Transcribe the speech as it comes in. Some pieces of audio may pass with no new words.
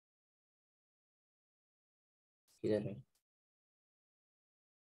किधर है?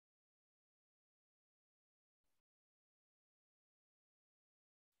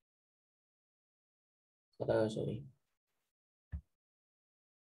 Sorry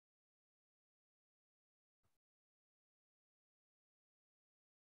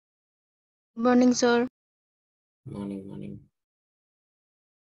Morning, sir. Morning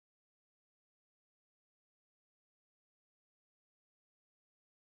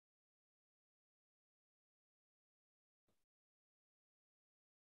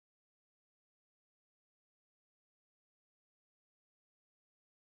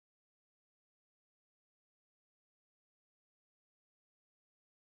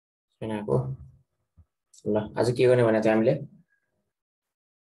सुनाको ल आज के गर्ने भने चाहिँ हामीले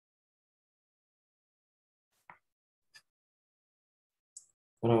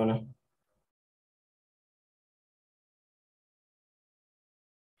भन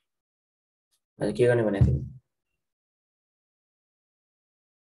आज के गर्ने भने तिमी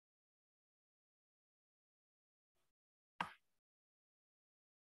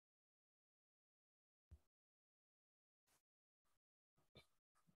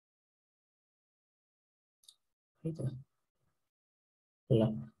ल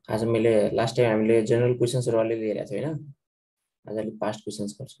आज मैले लास्ट टाइम हामीले जनरल क्वेशन्सहरु अलिअलि हेरेको थियौ हैन आज अलि पास्ट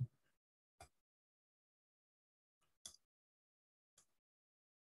क्वेशन्स गर्छौं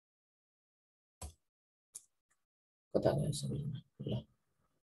कता गयो सबैजना ल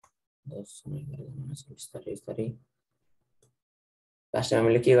 10 समय गरेर बिस्तारै लास्ट टाइम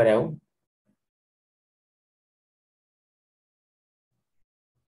हामीले के गरे हौ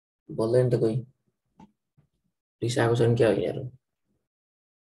बोल्दैन त कोही रिसाएको छन् के हो यिनीहरु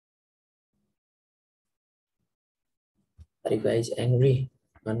Are you guys angry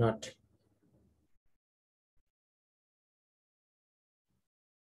or not?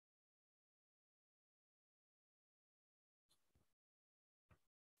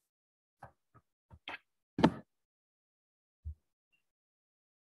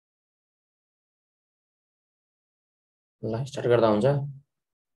 ल स्टार्ट गर्दा हुन्छ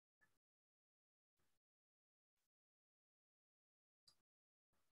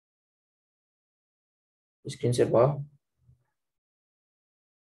स्क्रिन शेयर भयो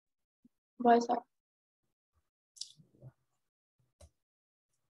Voice up.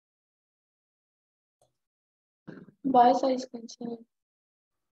 Voice is concerned.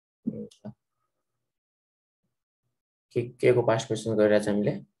 के को पास्ट क्वेशन गरिरहेछ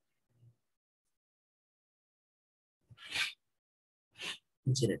हामीले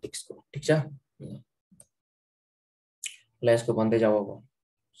जेनेटिक्स को ठीक छ ल यसको भन्दै जाऊ अब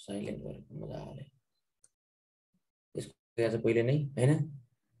साइलेन्ट गरेको मजाले यसको आज पहिले नै हैन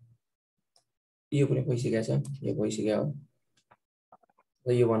यो पनि भइसकेको छ यो भइसक्यो हो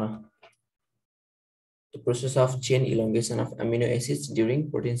र यो भन The process of chain elongation of amino acids during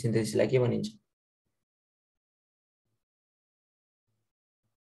protein synthesis लाई के भनिन्छ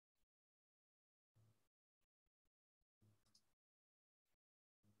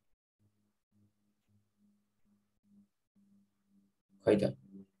खै त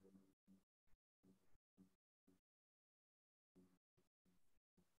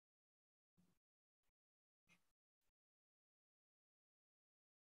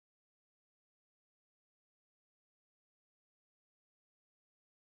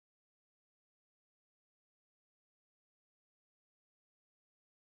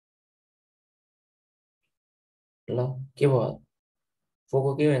ल के भयो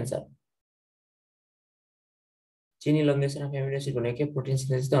फोको के हो answer chain इलोंगेसन of amino acid भनेको के प्रोटिन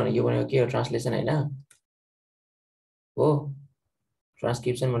सिन्थेसिस त भनेको यो भनेको के हो ट्रान्सलेसन हैन हो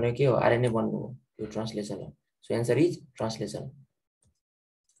ट्रान्सक्रिप्सन भनेको के हो आरएनए बन्नु हो यो ट्रान्सलेसन हो सो आन्सर इज ट्रान्सलेसन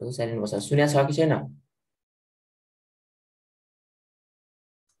तो साइलेन्ट बस सुन्या छ कि छैन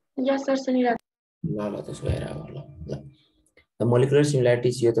Yes, sir. Sunil. ल त्यसो भएर अब ल द मोलिकुलर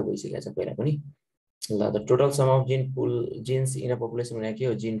सिमिलरिटिज यो त भइसकेको छ पहिला पनि ल the total sum of gene pool jeans in a population भनेको के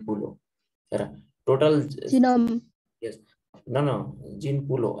हो जीन पुल हो हेर टोटल Genome. यस न जीन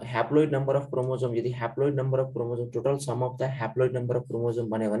पुल हो हैप्लोइड नम्बर अफ क्रोमोसोम यदि haploid number of chromosome total sum of the haploid number of chromosome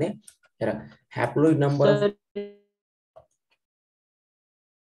बन्यो भने हेर हैप्लोइड नम्बर अफ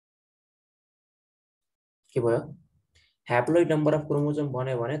के भयो हैप्लोइड नम्बर अफ क्रोमोसोम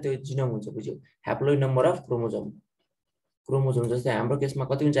बन्यो भने त्यो जिनोम हुन्छ बुझ्यौ हैप्लोइड नम्बर अफ क्रोमोसोम जस्तै हाम्रो केसमा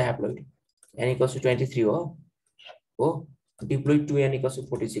कति हुन्छ हैप्लोइड n = 23 हो डिप्लोइड 2 n =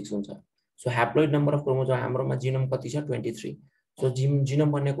 46 हुन्छ so haploid number of chromosome हाम्रोमा जिनोम कति छ 23 सो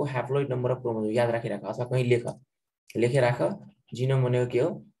जिनोम भनेको हैप्लोइड नम्बर अफ क्रोमोसोम याद राखिराख अथवा कहीं लेखेराख जिनोम भनेको के हो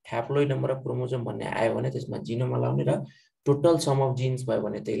हैप्लोइड नम्बर अफ क्रोमोसोम भन्ने आयो भने त्यसमा जिनोम लाउने र टोटल सम अफ जिन्स भयो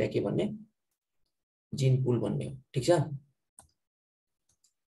भने त्यसलाई के भन्ने जीन पुल भन्ने हो ठीक छ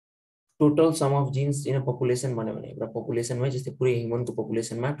total sum of jeans in a population भन्यो भने एउटा पपुलेसनमै जस्तै पुरै ह्युमनको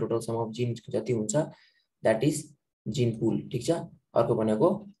पपुलेसनमा टोटल सम अफ जिन्स जति हुन्छ दैट इज जीन पुल ठीक छ अर्को भनेको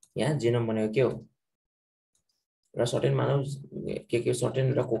यहाँ जिनोम भनेको के हो र सर्टेन मानव के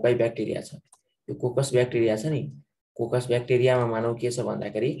सर्टेन र कोकाई ब्याक्टेरिया छ यो कोकस ब्याक्टेरिया छ नि कोकस ब्याक्टेरियामा मानव के छ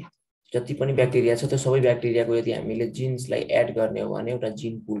भन्दाखेरि जति पनि ब्याक्टेरिया छ त्यो सबै ब्याक्टेरियाको यदि हामीले जिन्सलाई एड गर्ने हो भने एउटा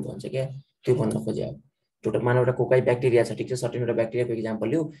जिन पुल भन्छ क्या त्यो भन्न खोजे हो टोटल मानव एउटा कोकाई ब्याक्टेरिया छ ठीक छ सर्टेन एउटा ब्याक्टेरियाको एक्जाम्पल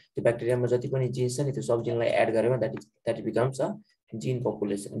लिऊ त्यो ब्याक्टेरियामा जति पनि जिन्स छ नि त्यो सब जिनलाई एड गरेमा दैट बिकम्स अ जिन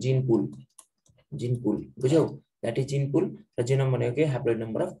पपुलेसन जिन पुल बुझ्यौ दैट इज जिन पुल र जिनोम भनेको के ह्याप्लोइड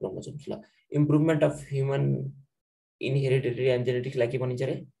नम्बर अफ क्रोमोसोम्स ल इम्प्रुभमेन्ट अफ ह्युमन इनहेरिडिटरी एन्ड जेनेटिक्सलाई के भनिन्छ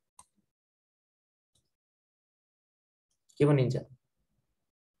रे के भनिन्छ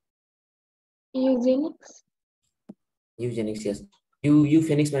Eugenics. यूजेनिक्स यस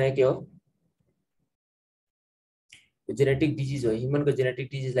यूफेनिक्स भनेको के हो जेनेटिक डिजिज हो ह्युमनको जेनेटिक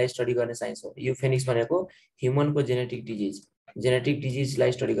डिजिजलाई स्टडी गर्ने साइन्स हो यूफेनिक्स भनेको ह्युमनको जेनेटिक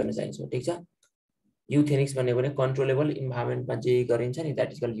डिजिजलाई स्टडी गर्ने साइन्स हो ठीक छ यूथेनिक्स भनेको भने कन्ट्रोलेबल इन्भाइरोमेन्टमा जे गरिन्छ नि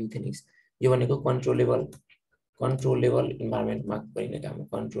दैट इज कल्ड यूथेनिक्स यो भनेको कन्ट्रोलेबल इन्भाइरोमेन्टमा गरिने काम हो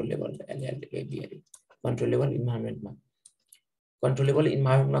कन्ट्रोलेबल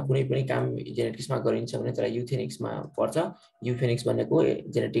इन्भाइरोमेन्टमा कुनै पनि काम जेनेटिक्समा गरिन्छ भने त्यसलाई यूथेनिक्समा पर्छ यूफेनिक्स भनेको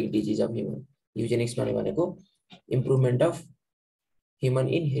genetic disease of human Eugenix भनेको improvement of human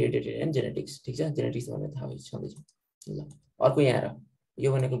in hereditary and genetics ठीक छ जेनेटिक्स भन्ने थाहा छँदैछ ल अर्को यहाँ हेर यो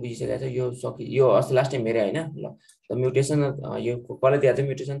भनेको बुझिसकेको छ यो अस्ति लास्ट टाइम हेरे हैन ल द म्युटेसन यो कसले दिएको छ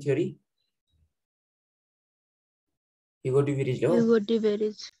म्युटेसन थ्योरी ह्युगो डिभेरिज हो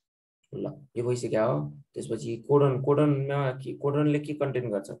ल यो भइसक्यो हो त्यसपछि कोडनले के कन्टेन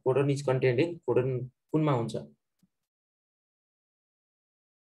गर्छ codon is content in codon कुनमा हुन्छ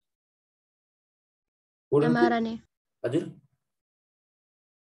कोडन हजुर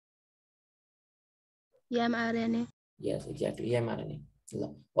mRNA. यस एक्ज्याक्टली mRNA ल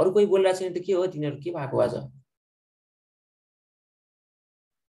अरु कोही बोलिरहेको छैन त के हो तिनीहरु के भएको आज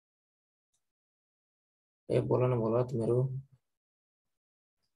ए बोल न तिमीहरु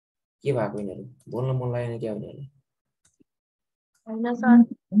के भएको यिनीहरु बोल्न मन लागेन क्या यिनीहरु हैन सर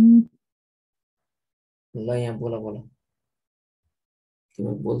ल यहाँ बोल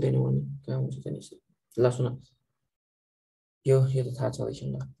तिमीहरु बोल्दैनौ भने कहाँ हुन्छ त नि ल सुन यो त थाहा छ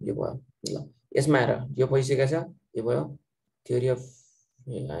छैन यो भयो ल यसमा हेर यो भइसकेको छ यो भयो theory of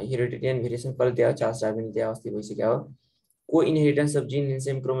heredity and variation कसले दिएको चार्ल्स डार्विनले दिएको अस्ति भइसक्यो हो को इनहेरिटेन्स अफ जिन इन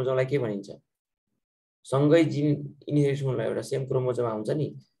सेम क्रोमोजोमलाई के भनिन्छ सँगै जिन इनहेरिट हुनलाई एउटा सेम क्रोमोजोममा हुन्छ नि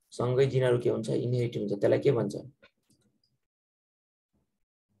सँगै जिनहरु के हुन्छ इनहेरिट हुन्छ त्यसलाई के भन्छ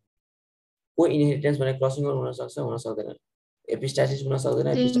को इनहेरिटेन्स भने क्रसिङ हुन सक्छ हुन सक्दैन एपिस्टासिस हुन सक्दैन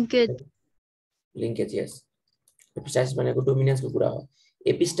लिंकेज यस एपिस्टासिस भनेको डोमिनेन्सको कुरा हो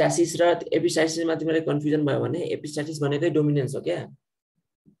एपिस्टासिसमा तिमीलाई कन्फ्युजन भयो भने एपिस्टासिस भनेकै डोमिनेन्स हो क्या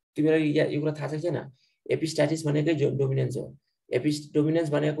तिमीलाई यो कुरा थाहा छ छैन एपिस्टासिस भनेकै डोमिनेन्स हो डोमिनेन्स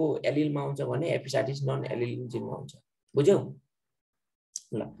भनेको एलिलमा हुन्छ भने एपिस्टासिस नन एलिल जिनमा हुन्छ बुझ्यौ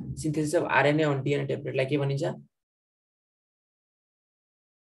ल synthesis of RNA on DNA टेम्पलेटलाई के भनिन्छ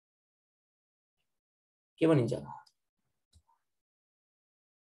के भनिन्छ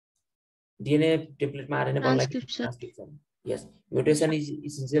DNA टेम्पलेटमा RNA बन्नलाई transcription yes mutation is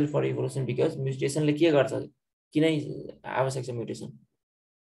essential for evolution because म्युटेसनले के गर्छ किन आवश्यक छ म्युटेसन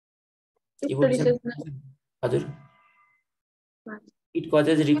इभोल्युसन हजुर इट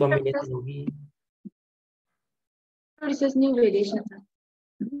कजेस रिकम्बिनेसन हो कि produces new variations.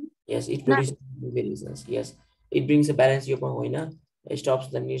 Yes, it produces new variations. Yes, it brings a balance. यो पनि होइन, stops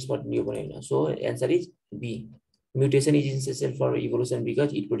the needs for new पनि होइन. So answer is B. Mutation is essential for evolution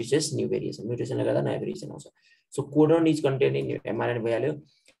because it produces new variation. Mutation ले गर्दा नयाँ variation आउँछ. So codon is contained in mRNA भइहाल्यो.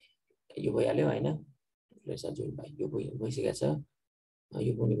 यो भइहाल्यो होइन. लेट्स अजुम भाइ यो भइसकेको छ.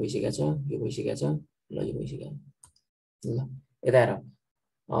 यो पनि भइसकेको छ. यो भइसकेको छ. ल यो भइसक्यो. ल यता हेर.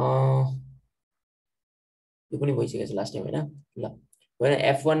 यो पनि भइसकेको छ लास्ट टाइम हैन ल होइन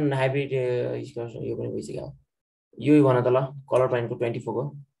F1 हाइब्रिड यो पनि भइसक्यो यो भन त ल कलर ब्लाइन्डको 24 को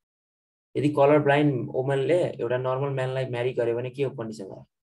यदि कलर ब्लाइन्ड वुमनले एउटा नर्मल म्यानलाई म्यारी गर्यो भने के हो कन्डिसन होला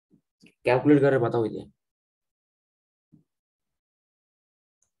क्याल्कुलेट गरेर बताऊ यहाँ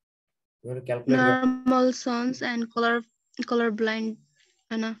मेरो calculate normal sons and color blind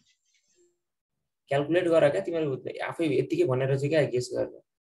हैन क्याल्कुलेट गर क्या तिमीहरु आफै यतिकै भनेर चाहिँ क्या गेस गरेर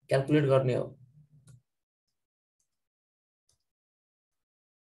क्याल्कुलेट गर्ने हो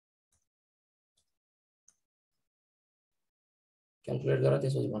क्याल्कुलेट गर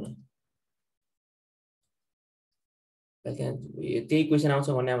त्यसपछि भन त्यहाँ त्यही क्वेसन आउँछ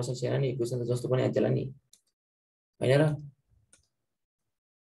भन्ने आवश्यक छैन नि, क्वेसन त जस्तो पनि आइदिएला नि हैन र।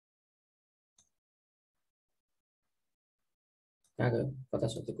 कहाँ गयो, कता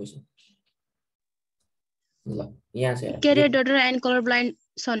छ त्यो क्वेसन? ल यहाँ छ हेर, Carrier daughter and colorblind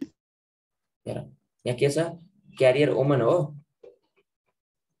son. हेर यहाँ के छ, क्यारियर वुमन हो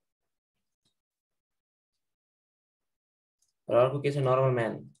र अर्को के छ, नर्मल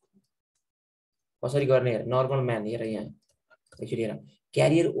म्यान। कसरी गर्ने हेर, नर्मल म्यान हेर यहाँ एकचोटि हेर,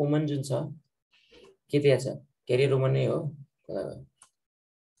 क्यारियर वुमन जुन छ के त्यहाँ छ, क्यारियर वुमन नै हो।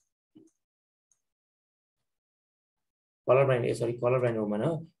 Colour blind, sorry colour blind woman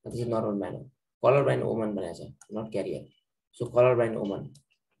हो, त्यो नर्मल म्यान हो। कलर ब्लाइन्ड वुमन भनेको छ, not career. So colour blind woman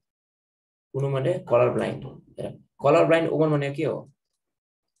कुन भने कलर ब्लाइन्ड। हेर कलर ब्लाइन्ड वुमन भनेको के हो,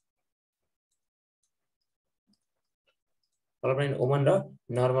 कलर ब्लाइन्ड वुमन र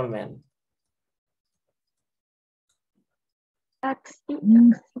नर्मल म्यान।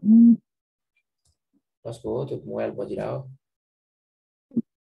 कसको हो त्यो मोबाइल बजिरहेको हो?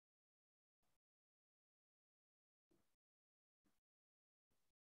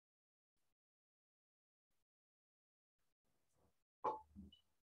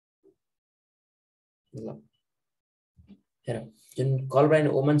 ल हेर जुन कलर ब्लाइन्ड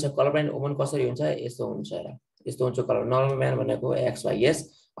वुमन छ, कलर ब्लाइन्ड वुमन कसरी हुन्छ, यस्तो हुन्छ हेर, यस्तो हुन्छ कलर। नर्मल म्यान भनेको एक्स वाइ एस।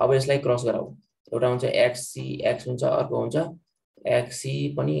 अब यसलाई क्रस गराऊ, एउटा हुन्छ एक्ससी एक्स हुन्छ, अर्को हुन्छ एक्ससी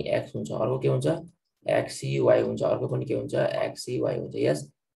पनि एक्स हुन्छ, अर्को के हुन्छ एक्ससी वाइ हुन्छ, अर्को पनि के हुन्छ एक्ससी वाइ हुन्छ। यस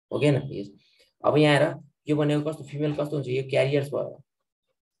हो कि हैन? यस। अब यहाँ हेर यो भनेको कस्तो फिमेल कस्तो हुन्छ, यो क्यारियर्स भयो।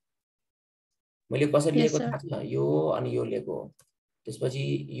 मैले कसरी लिएको थाहा छ, यो अनि यो लिएको हो, त्यसपछि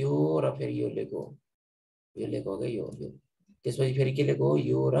यो र फेरि यो लिएको हो, यो लिएको हो के यो, त्यसपछि फेरि के लिएको हो,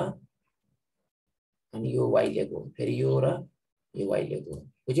 यो र अनि यो वाइ लिएको हो, फेरि यो र यो वाइ लिएको हो,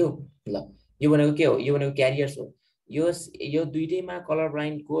 बुझ्यौ? ल यो भनेको के हो, यो भनेको क्यारियर्स हो। यो दुईटैमा कलर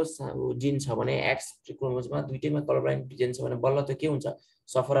ब्लाइन्डको जिन छ भने, एक्स क्रोमोजोममा दुईटैमा कलर ब्लाइन्ड जिन छ भने बल्ल त्यो के हुन्छ,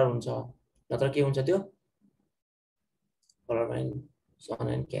 सफरर हुन्छ, नत्र के हुन्छ त्यो colour blind sun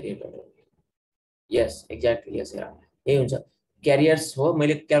and career. Yes exactly, यस हेर यही हुन्छ, क्यारियर्स हो।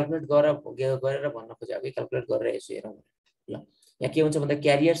 मैले क्याल्कुलेट गरेर भन्न खोजेको कि क्याल्कुलेट गरेर यसो हेरौँ। ल यहाँ के हुन्छ भन्दा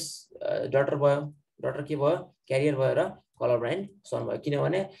क्यारियर्स डटर भयो, डटर के भयो क्यारियर भयो र कलर ब्लाइन्ड सन भयो।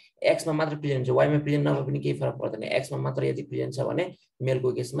 किनभने एक्समा मात्र प्रेजेन्ट हुन्छ, वाइमा प्रेजेन्ट नभए पनि केही फरक पर्दैन। एक्समा मात्र यदि प्रेजेन्ट छ भने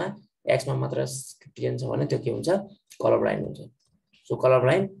मेलको केसमा, एक्समा मात्र प्रेजेन्ट छ भने त्यो के हुन्छ कलर ब्लाइन्ड हुन्छ। सो कलर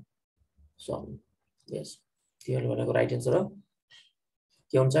ब्लाइन्ड सन, यस त्यो भनेको राइट एन्सर हो।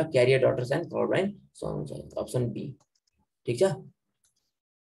 के हुन्छ career daughters and colour blind सन हुन्छ, अप्सन बी। ठीक छ?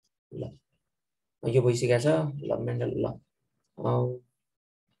 ल यो भइसकेको छ। ल मेन्डल, ल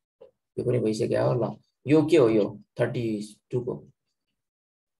यो पनि भइसक्यो हो। ल यो के हो, यो 32 को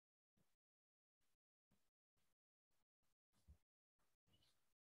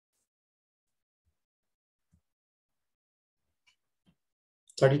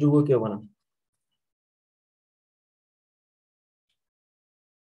 32 को के हो भन?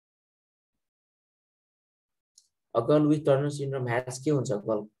 A girl with Turner syndrome has के हुन्छ,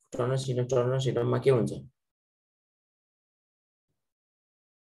 गर्ल टर्नर सिन्ड्रोममा के हुन्छ?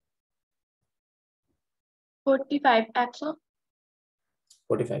 45x हो।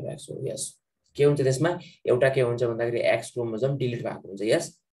 45x हो, यस। के हुन्छ त्यसमा, एउटा के हुन्छ भन्दाखेरि एक्स क्रोमोजोम डिलिट भएको हुन्छ। यस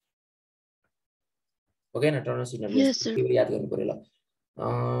ओके न, टर्नर सिन्ड्रोम यो याद गर्नु पर्यो। ल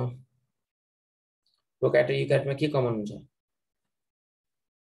प्रोक्यारियोट युक्यारियोटमा के कमन हुन्छ?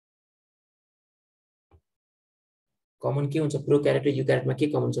 कमन के हुन्छ प्रोक्यारियोट र युक्यारियोटमा के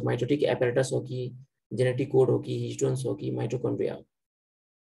कमन हुन्छ? माइटोटिक एपैरेटस हो कि जेनेटिक कोड हो कि हिस्टोन्स हो कि माइटोकन्ड्रिया हो?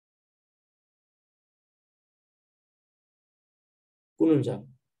 कुन हुन्छ?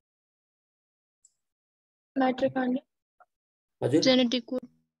 माइटोकन्ड्रिया। हजुर जेनेटिक कोड।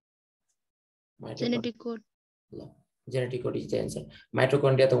 Genetic code. ल genetic code is the answer.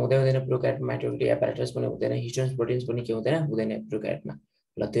 Mitochondria त हुँदैन, प्रोक्यारियोट माइटोटिक एपैरेटस पनि हुँदैन, हिस्टोन्स प्रोटिन्स पनि के हुँदैन प्रोक्यारियोटमा।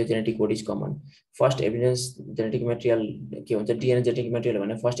 ल त्यो genetic code is common. First evidence genetic material के हुन्छ, डीएनए जेनेटिक मटेरियल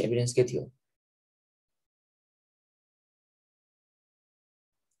भने फर्स्ट एभिडेन्स के थियो?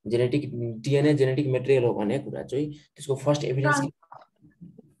 जेनेटिक डीएनए जेनेटिक मटेरियल हो भने कुरा चाहिँ त्यसको फर्स्ट एभिडेन्स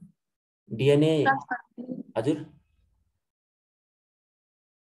डीएनए। हजुर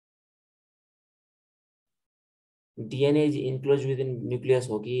DNA is enclosed within nucleus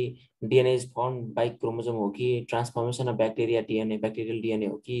हो कि DNA is found by chromosome हो कि transformation of bacteria DNA bacterial DNA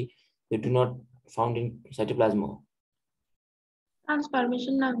हो कि they do not found in cytoplasm हो?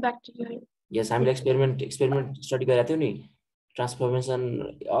 Transformation of bacteria. यस, हामीले एक्सपेरिमेन्ट स्टडी गरेका थियौँ नि, transformation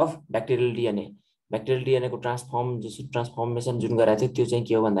of bacterial DNA. Bacterial DNA को ट्रान्सफर्मेसन जुन गरेको थियो त्यो चाहिँ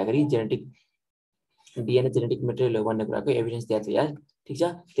के हो भन्दाखेरि जेनेटिक डीएनए जेनेटिक मेटेरियल हो भन्ने कुराको एभिडेन्स दिएको थियो यार, ठीक छ।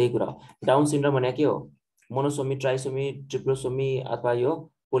 त्यही कुरा हो। डाउन सिन्ड्रोम भने के हो? मोनोसोमी, ट्राइसोमी, ट्रिप्लोसोमी अथवा यो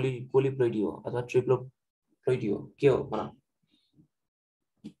पोलिप्लोइडी हो अथवा ट्रिप्लोप्लोइडी हो, के हो भन?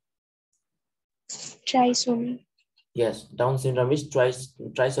 Trisomy. Yes, down syndrome is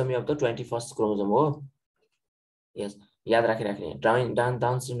trisomy of the 21st chromosome हो। यस, याद राखिराख्ने।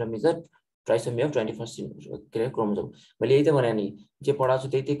 Down syndrome is the trisomy of 21st chromosome. मैले यही त भने नि, जे पढाएको छु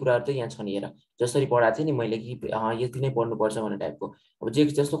त्यही कुराहरू त यहाँ छ नि। हेर, जसरी पढाएको थिएँ नि मैले कि यति नै पढ्नुपर्छ भन्ने टाइपको, अब जे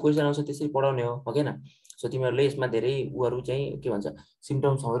जस्तो क्वेसन आउँछ त्यसरी पढाउने हो होइन? सो तिमीहरूले यसमा धेरै उहरू चाहिँ के भन्छ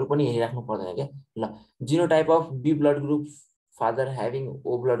सिम्पटम्सहरू पनि हेरिराख्नु पर्दैन क्या। ल, genotype of be blood group father having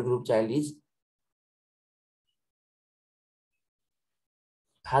oh blood group child is,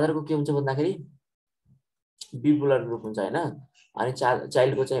 फादरको के हुन्छ भन्दाखेरि बी ब्लड ग्रुप हुन्छ होइन, अनि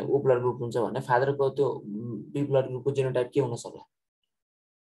चाइल्डको चाहिँ ओ ब्लड ग्रुप हुन्छ भने फादरको त्यो बी ब्लड ग्रुपको जिनोटाइप के हुन सक्ला?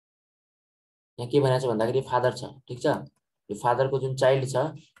 यहाँ के भनेको छ भन्दाखेरि फादर छ, ठिक छ। यो फादरको जुन चाइल्ड छ,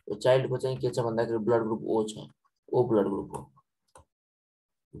 यो चाइल्डको चाहिँ के छ भन्दाखेरि ब्लड ग्रुप ओ छ, ओ ब्लड ग्रुप हो,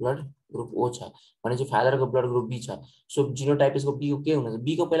 ब्लड ग्रुप ओ छ भने चाहिँ फादरको ब्लड ग्रुप बी छ। सो जिनोटाइप यसको बी को के हुन,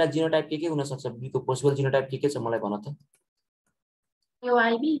 बी को पहिला जिनोटाइप के हुन सक्छ? बी को पोसिबल जिनोटाइप के छ मलाई भन त। यो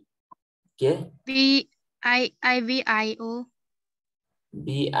आईबी के? Be IB IO,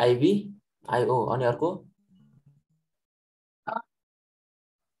 be IB IO, अनि अर्को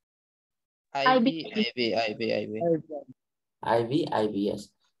आईबी।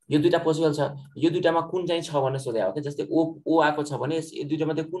 यो दुईटा पोसिबल छ। यो दुईटामा कुन चाहिँ छ भन्ने सोधे हो के? जस्तै ओ आएको छ भने यो दुईटा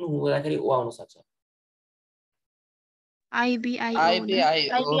मध्ये कुन हुँदाखेरि ओ आउन सक्छ?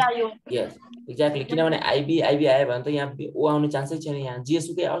 आईबीआईओ। यस, एक्ज्याक्टली। किनभने आईबी आयो भने त यहाँ ओ आउने चान्सै छैन। यहाँ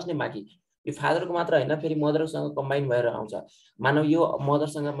जेसुकै आओस् नि बाँकी, यो फादरको मात्र होइन फेरि मदरसँग कम्बाइन भएर आउँछ। मानव यो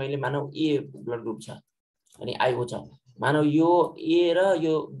मदरसँग मैले मानव ए ब्लड ग्रुप छ अनि आईओ छ, मानव यो ए र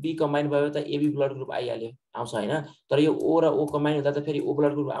यो बी कम्बाइन भयो त एबी ब्लड ग्रुप आइहाल्यो, आउँछ होइन। तर यो ओ र ओ कम्बाइन हुँदा त फेरि ओ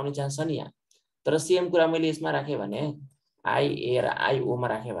ब्लड ग्रुप आउने चान्स छ नि यहाँ। तर सेम कुरा मैले यसमा राखेँ भने, आईए र आईओमा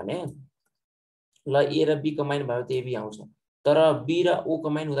राखेँ भने, ल ए र बी कम्बाइन भयो त एबी आउँछ, तर बी र ओ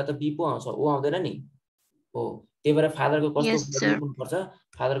कम्बाइन हुँदा त बी पो आउँछ, ओ आउँदैन नि। हो, त्यही भएर फादरको कस्तो ब्लड ग्रुप हुनुपर्छ?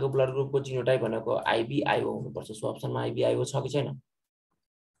 फादरको ब्लड ग्रुपको जिनोटाइप भनेको आईबी आईओ हुनुपर्छ। सो अप्सनमा आईबी आईओ छ कि छैन?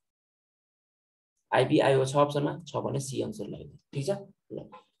 आईबी आईओ छ अप्सनमा, छ भने सी आन्सर लाग्यो, ठीक छ। ल,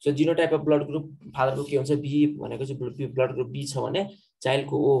 so genotype of blood group फादरको के हुन्छ? बी भनेको चाहिँ ब्लड ग्रुप बी छ भने,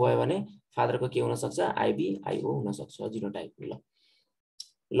 चाइल्डको ओ भयो भने फादरको के हुन सक्छ? आईबी आईओ हुन सक्छ जिनोटाइप।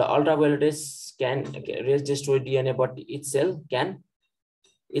 ल, अल्ट्राभायोलेट raise can destroy DNA but it's sale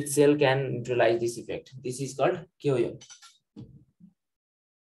can neutralise this effect. This is called के हो यो?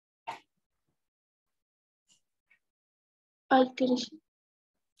 अल्टरेसन।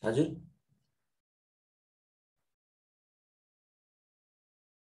 हजुर,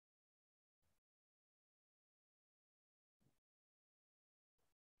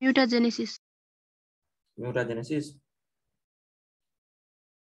 म्युटाजेनेसिस। म्युटाजेनेसिस।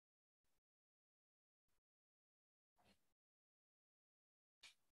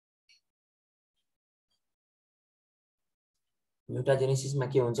 म्युटाजेनेसिसमा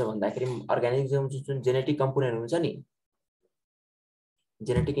के हुन्छ भन्दाखेरि अर्गानिजम जुन जेनेटिक कम्पोनेन्ट हुन्छ नि,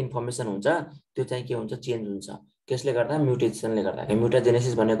 जेनेटिक इन्फर्मेसन हुन्छ, त्यो चाहिँ के हुन्छ? चेन्ज हुन्छ। त्यसले गर्दा म्युटेसनले गर्दा।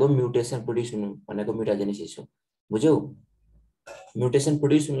 म्युटाजेनेसिस भनेको म्युटेसन प्रोड्युस हुनु भनेको म्युटाजेनेसिस हो, बुझ्यौ? म्युटेसन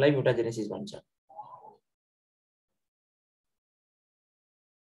प्रोड्युस हुनुलाई म्युटाजेनेसिस भन्छ।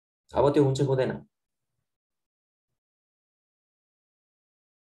 अब त्यो हुन्छ हुँदैन?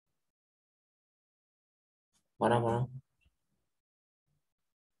 भन भन।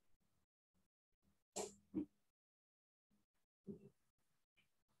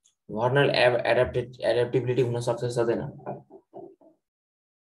 भर्नल एडाप्टेबिलिटी हुन सक्छ सक्दैन?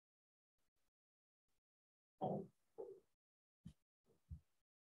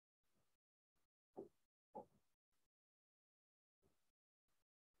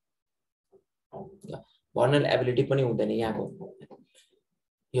 भर्नल एबिलिटी पनि हुँदैन यहाँको।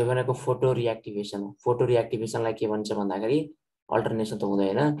 यो भनेको फोटो रिएक्टिभेसन हो। फोटो रिएक्टिभेसनलाई के भन्छ भन्दाखेरि अल्टरनेसन त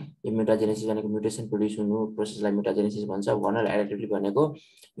हुँदैन। यो म्युटाजेनेसिस भनेको म्युटेसन प्रोड्युस हुनु प्रोसेसलाई म्युटाजेनेसिस भन्छ। भर्नल एडाप्टेबिलिटी भनेको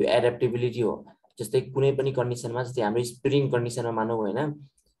यो एडाप्टेबिलिटी हो। जस्तै कुनै पनि कन्डिसनमा, जस्तै हाम्रो स्प्रिङ कन्डिसनमा मानौ होइन,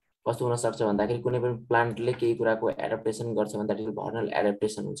 कस्तो हुन सक्छ भन्दाखेरि कुनै पनि प्लान्टले केही कुराको एडाप्टेसन गर्छ भन्दाखेरि भर्नल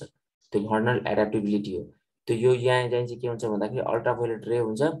एडाप्टेसन हुन्छ, त्यो भर्नल एडाप्टेबिलिटी हो। त्यो यो यहाँ चाहिँ के हुन्छ भन्दाखेरि अल्ट्राभायोलेट रे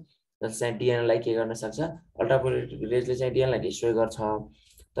हुन्छ, जसले चाहिँ डिएनएलाई के गर्न सक्छ? अल्ट्राभायोलेट रेजले चाहिँ डिएनएलाई डिस्ट्रोय गर्छ,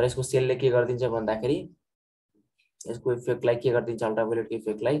 तर यसको सेलले के गरिदिन्छ भन्दाखेरि यसको इफेक्टलाई के गरिदिन्छ? अल्ट्राभायोलेटको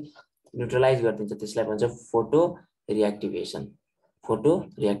इफेक्टलाई न्युट्रलाइज गरिदिन्छ। त्यसलाई भन्छ फोटो रिएक्टिभेसन। फोटो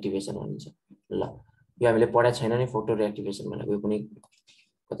रिएक्टिभेसन भनिन्छ। ल, यो हामीले पढाएको छैन नि फोटो रिएक्टिभेसन भनेको, कुनै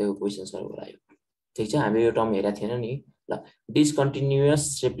कतैको क्वेसन्सहरु आयो। ठीक छ हामीले यो टर्म हेरेको थिएन नि ल डिसकन्टिन्युअस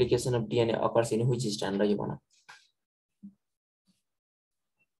replication of DNA occurs in which stand यो भन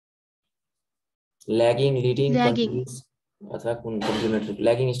ल्यागिङ लिडिङ Lagging. कन्टिन्युअस अथवा कुन कम्प्लिमेन्टरी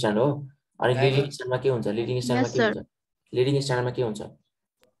ल्यागिङ स्ट्यान्ड हो अनि लिडिङ स्ट्यान्डमा के हुन्छ लिडिङ स्ट्यान्डमा Yes, के sir. हुन्छ लिडिङ स्ट्यान्डमा के हुन्छ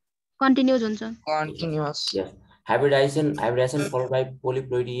Continuous हुन्छ. Continuous. Yes hybridisation followed by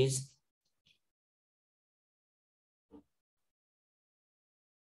polyploidy is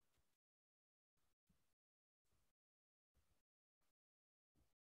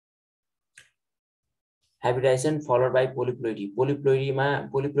hybridisation followed by polyploidy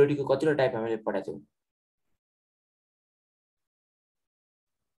पोलिप्लोइडीको कतिवटा टाइप हामीले पढाएको थियौँ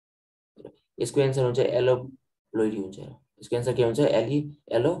यसको एन्सर हुन्छ एलोप्लोइडी हुन्छ यसको एन्सर के हुन्छ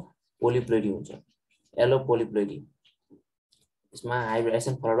एलो पोलिप्लोइडी हुन्छ एलो पोलिप्लोइडी यसमा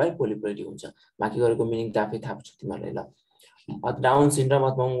हाइब्रिडाइजेसन फलोड बाइ पोलिप्लोइडी हुन्छ बाँकी गरेको मिनिङ त आफै थाहा छ तिमीहरूलाई ल डाउन सिन्ड्रोम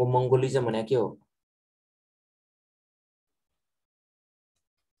अथवा मङ्गोलिजम भने के हो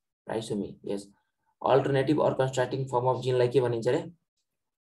trisomy yes alternative or कन्स्ट्रक्टिङ form of जिनलाई के भनिन्छ रे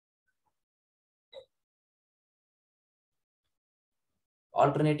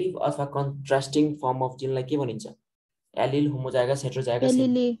अल्टरनेटिभ अथवा कन्ट्रास्टिङ फर्म अफ जिनलाई के भनिन्छ एलिल होमोजाइगस हेटेरोजाइगस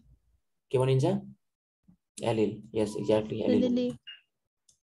Allele. के भनिन्छ एलिल यस एक्ज्याक्टली एलिल Allele.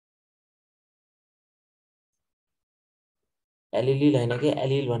 एलिल हैन के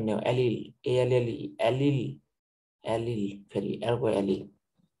एलिल भन्ने हो एलिल एएलएल एलिल एलिल फेरि एलको एलिल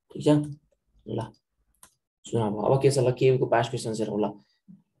ठीक छ ल सुन अब के छ ल के को पास्ट क्वेशन हेरौँ ल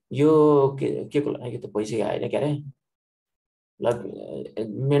यो के को लागि त भइसक्यो हैन के अरे ल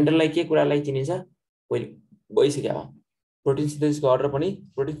मेन्डललाई के कुरालाई चिनिन्छ पहिले भइसक्यो अब प्रोटिन सिन्थेसिसको अर्डर पनि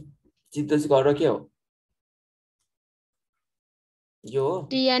प्रोटिन सिन्थेसिसको अर्डर के हो यो हो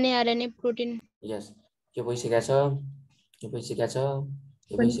DNA, RNA, protein. यस यो भइसकेको छ यो भइसकेको छ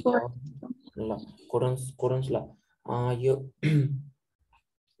यो भइसक्यो ल कोडन्स ल यो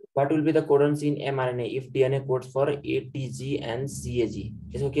what will be the codons in mRNA if DNA codes for ATG and CAG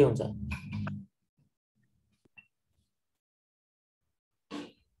यसको के हुन्छ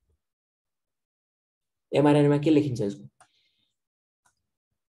mRNA मा के लेखिन्छ यसको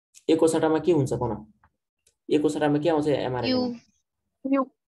एको सट्टामा के हुन्छ भन एको सट्टामा के आउँछ mRNA मा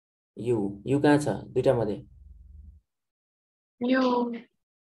यु कहाँ छ दुईटा मध्ये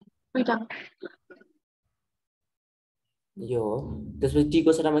यो हो त्यसपछि टी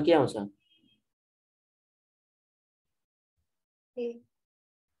को सट्टामा के आउँछ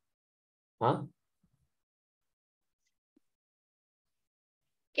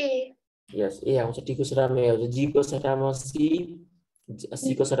यस ए आउँछ टी को सट्टामा ए आउँछ जी को सट्टामा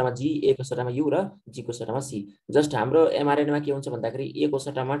सी को सट्टामा जी ए को सट्टामा यु र जी को सट्टामा सी जस्ट हाम्रो एमआरएनए मा के हुन्छ भन्दाखेरि ए को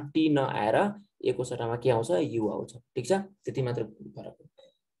सट्टामा टी नआएर ए को सट्टामा के आउँछ यु आउँछ ठीक छ त्यति मात्र फरक हो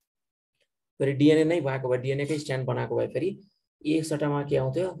फेरि डीएनए नै भएको भए डीएनए कै स्ट्यान्ड बनाएको भए फेरि ए सट्टामा के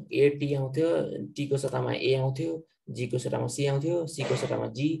आउँथ्यो ए टी आउँथ्यो टी को सट्टामा ए आउँथ्यो जी को सट्टामा सी आउँथ्यो सी को सट्टामा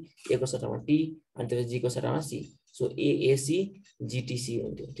जी ए को सट्टामा टी अनि त्यसपछि जी को सट्टामा सी सो एएसी जीटीसी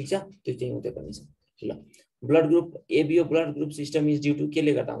हुन्थ्यो ठीक छ त्यो चाहिँ हुँदै पर्ने छ ल blood group ABO blood group system is due to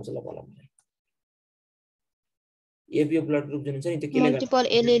केले गर्दा हुन्छ ल भला मलाई एबीओ ब्लड ग्रुप जुन हुन्छ नि त्यो केले गर्दा Multiple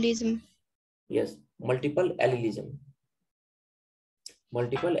allelism. यस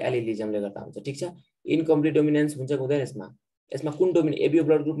मल्टिपल एलिलिजमले गर्दा हुन्छ ठीक छ इनकम्प्लिट डोमिनेन्स हुन्छ हुँदैन यसमा कुन डोमिनेन्स एबीओ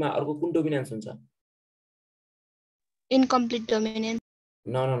ब्लड ग्रुपमा अर्को कुन डोमिनेन्स हुन्छ Incomplete dominance.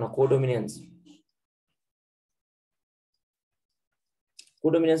 न कोडोमिनेन्स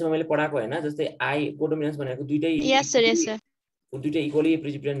कोडोमिनेन्समा मैले पढाएको हैन जस्तै आई कोडोमिनेन्स भनेको दुईटै Yes, sir. Yes, sir. दुईटै इक्वली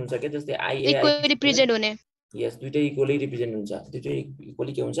रिप्रेजेन्ट हुन्छ के जस्तै आई ए Equally present हुने. यस दुईटै इक्वली रिप्रेजेन्ट हुन्छ दुईटै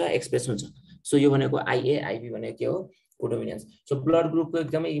इक्वली के हुन्छ एक्सप्रेस हुन्छ सो यो भनेको आईए आईबी भनेको के हो कोडोमिनेन्स सो ब्लड ग्रुपको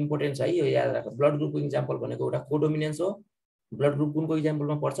एकदमै इम्पोर्टेन्ट छ है यो याद राख ब्लड ग्रुपको एक्जाम्पल भनेको एउटा कोडोमिनेन्स हो ब्लड ग्रुप कुनको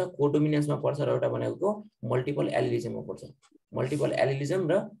एक्जाम्पलमा पर्छ कोडोमिनेन्समा पर्छ र एउटा भनेको मल्टिपल एलिलिजममा पर्छ मल्टिपल एलिलिजम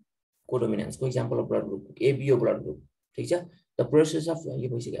र कोडोमिनेन्सको example of blood group ABO blood group ठीक छ द प्रोसेस अफ यो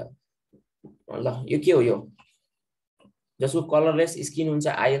भइसक्यो ल यो के हो यो जसको कलरलेस स्किन हुन्छ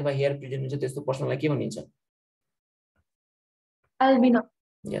आई अथवा हेयर प्रेजेन्ट हुन्छ त्यस्तो पर्सनलाई के भनिन्छ Albino.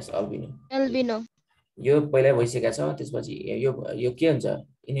 यस अल्बिनो Albino. यो पहिल्यै भइसकेको छ त्यसपछि यो के हुन्छ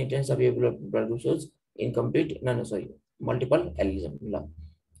इनहेरिटेन्स अफ यो ब्लड ग्रुप सोज इनकम्प्लिट न सरी मल्टिपल एलिलिजम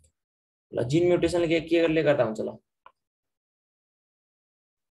ल जिन म्युटेसनले केले गर्दा हुन्छ ल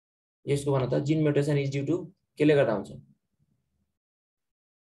यसको भन त जिन म्युटेसन इज ड्यू टु केले गर्दा हुन्छ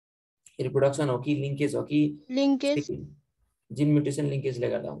रिप्रोडक्सन हो कि लिंकेज हो कि Linkage. जिन म्युटेसन लिंकेजले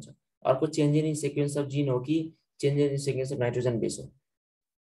गर्दा हुन्छ अर्को चेन्ज इन सिक्वेन्स अफ जिन हो कि change in sequence of nitrogen base हो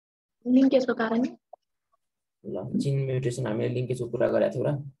लिङ्केजको कारण ल जिन म्युटेसन हामीले लिंकेजको कुरा गरेका थियौ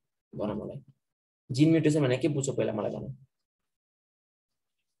र भन मलाई जिन म्युटेसन भने के बुझ्छौ पहिला मलाई भन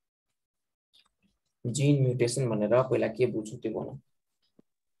जिन म्युटेसन भनेर पहिला के बुझ्छौ त्यो भन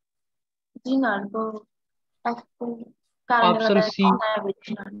जिनहरुको एक्टको कारणले Option गर्दा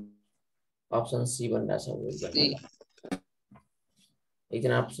C. अप्सन सी भनिरहेछ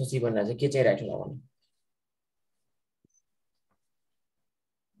एकजना अप्सन सी भनिरहेछ के चाहिँ राइट होला भन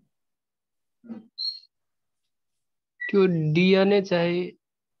त्यो DNA चाहिँ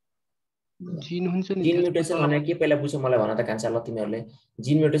जिन हुन्छ नि जिन त्यसको म्युटेसन तल भने के पहिला बुझ्छौ मलाई भन त कान्छा ल तिमीहरुले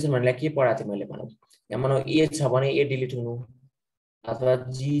जिन म्युटेसन भन्नेलाई के पढाएको थियो मैले भनौ यहाँ मानौ ए छ भने ए डिलिट हुनु अथवा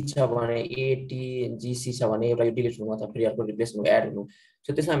जी छ भने ए टी जीसी छ भने एउटा डिलिट हुनु अथवा फेरि अर्को रिप्लेस हुनु एड हुनु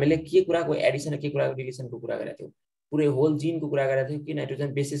सो त्यसमा हामीले के कुराको एडिसन के कुराको डिलिसनको कुरा गरेका थियौ पुरै होल जिनको कुरा गरेका थियौ कि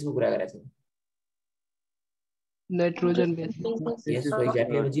नाइट्रोजन बेसिसको कुरा गरेका थियौ nitrogen base yes so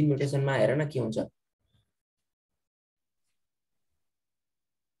exactly अब जिन म्युटेसनमा हेर न के हुन्छ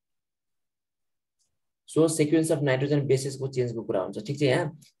सो सिक्वेन्स अफ नाइट्रोजन बेसिसको चेन्जको कुरा हुन्छ ठीक छ यहाँ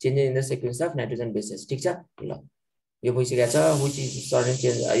change in the sequence of nitrogen bases ठीक छ ल यो भइसकेको छ व्हिच इज सडन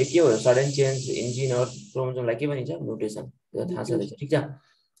चेन्ज यो के हो सडन चेन्ज इन जिन अर क्रोमोसोमलाई के भनिन्छ म्युटेसन यो थाहा छ ठीक छ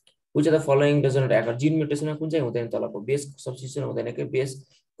which of the following doesn't not occur जिन म्युटेसनमा कुन चाहिँ हुँदैन तलको बेस सब्स्टिट्युसन हुँदैन कि बेस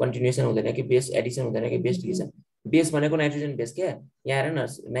कन्टिन्युएसन हुँदैन कि बेस एडिसन हुँदैन कि बेस डिलिसन बेस भनेको नाइट्रोजन बेस के यहाँ हेर न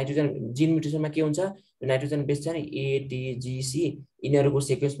नाइट्रोजन जिन म्युटेसनमा के हुन्छ नाइट्रोजन बेस छ नि A T G C यिनीहरुको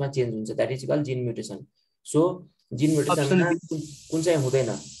सिक्वेन्समा change हुन्छ दैट इज कॉल्ड जिन म्युटेसन सो जिन म्युटेसनमा कुन चाहिँ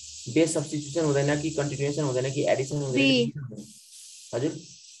हुँदैन बेस सब्स्टिट्युसन हुँदैन कि कन्टिन्युएसन हुँदैन कि एडिसन हुँदैन हजुर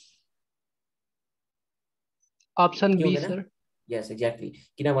option be sir yes exactly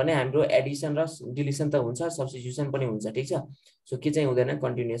किनभने हाम्रो एडिसन र डिलिसन त हुन्छ सब्स्टिट्युसन पनि हुन्छ ठीक छ सो के चाहिँ हुँदैन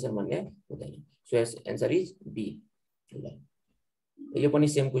कन्टिन्युएसन भन्ने हुँदैन so yes answer is B L यो पनि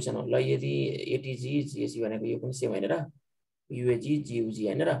सेम क्वेशन हो ल यदि एटीजी जीएसी भनेको यो पनि सेम हैन र युएजी जीयुजी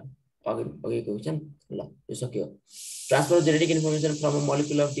हैन र अघिको क्वेशन ल यो सक्यो transfer genetic information from a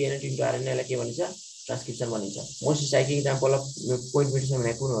molecule of DNA to RNA लाई के भनिन्छ ट्रान्सक्रिप्सन भनिन्छ most striking example of point mutation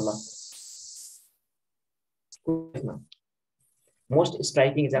भनेको कुन होला most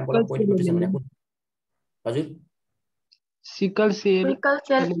striking example of point mutation भनेको हजुर सिकल सेल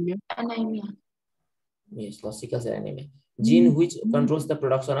एनिमिया यस ल sickle sale anaemia gene which controls the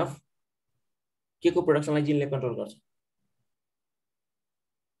production of के को प्रोडक्सनलाई जीनले कन्ट्रोल गर्छ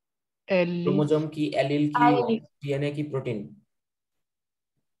क्रोमोसोम की एलील की डीएनए की प्रोटीन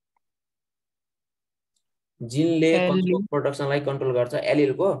जीनले कन्ट्रोल प्रोडक्सनलाई कन्ट्रोल गर्छ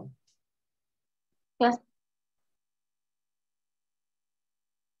एलील को यस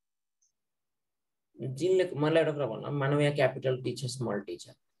जीनले मलाई एउटा कुरा भन्नु मानव यहाँ क्यापिटल टी छ स्मल टी छ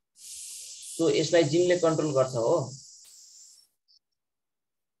सो यसलाई जीनले कन्ट्रोल गर्छ हो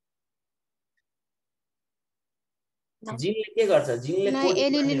जीनले के गर्छ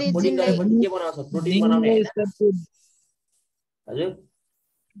जीनले कोडिङ के बनाउँछ प्रोटिन बनाउने हजुर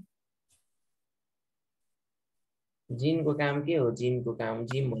जीनको काम के हो जीनको काम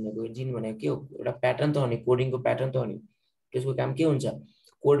जीन भनेको के हो एउटा प्याटर्न त हो नि कोडिङको प्याटर्न त हो नि त्यसको काम के हुन्छ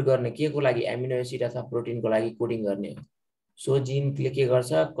कोड गर्ने के को लागि एमिनो एसिड अथवा प्रोटिनको लागि कोडिङ गर्ने सो जीनले के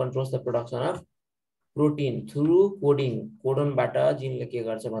गर्छ controls the production of protein through coding कोडनबाट जीनले के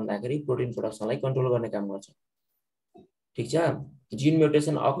गर्छ भन्दाखेरि प्रोटिन प्रोडक्सनलाई कन्ट्रोल गर्ने काम गर्छ ठीक छ जीन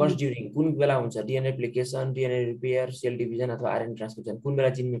म्युटेसन अकर्स ड्युरिङ कुन बेला हुन्छ DNA replication DNA repair sale division अथवा आरएनए ट्रान्सक्रिप्सन कुन बेला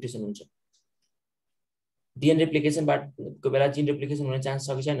जीन म्युटेसन हुन्छ डीएनए रेप्लिकेसन को बेला जीन रेप्लिकेसन हुने चान्स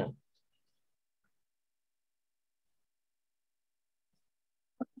छ कि छैन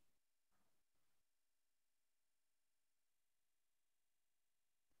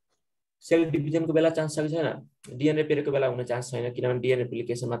सेल डिभिजन को बेला चान्स छ कि छैन डीएनए रिपेयर को बेला हुने चान्स छैन किनभने डीएनए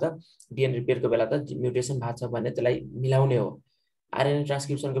रेप्लिकेसनमा त डीएनए रिपेयर को बेला त म्युटेसन भएको छ भने त्यसलाई मिलाउने हो आरएनए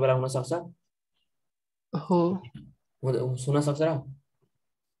ट्रान्सक्रिप्सन को बेला हुन सक्छ हो हुन सक्छ र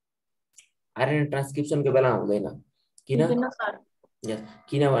आरएनए ट्रान्सक्रिप्सन को बेला हुँदैन किन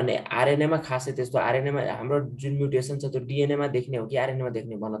किनभने आरएनए मा खासै त्यस्तो आरएनए मा हाम्रो जुन म्युटेसन छ त्यो डीएनए मा देख्ने हो कि आरएनए मा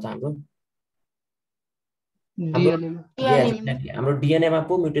देख्ने भन्न त हाम्रो डीएनए मा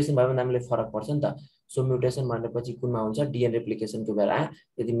पो म्युटेसन भयो भने हामीले फरक पर्छ नि त सो म्युटेसन भनेपछि कुनमा हुन्छ डीएनए रेप्लिकेसन को बेला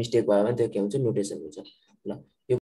यदि मिस्टेक भयो भने त्यो के हुन्छ म्युटेसन हुन्छ ल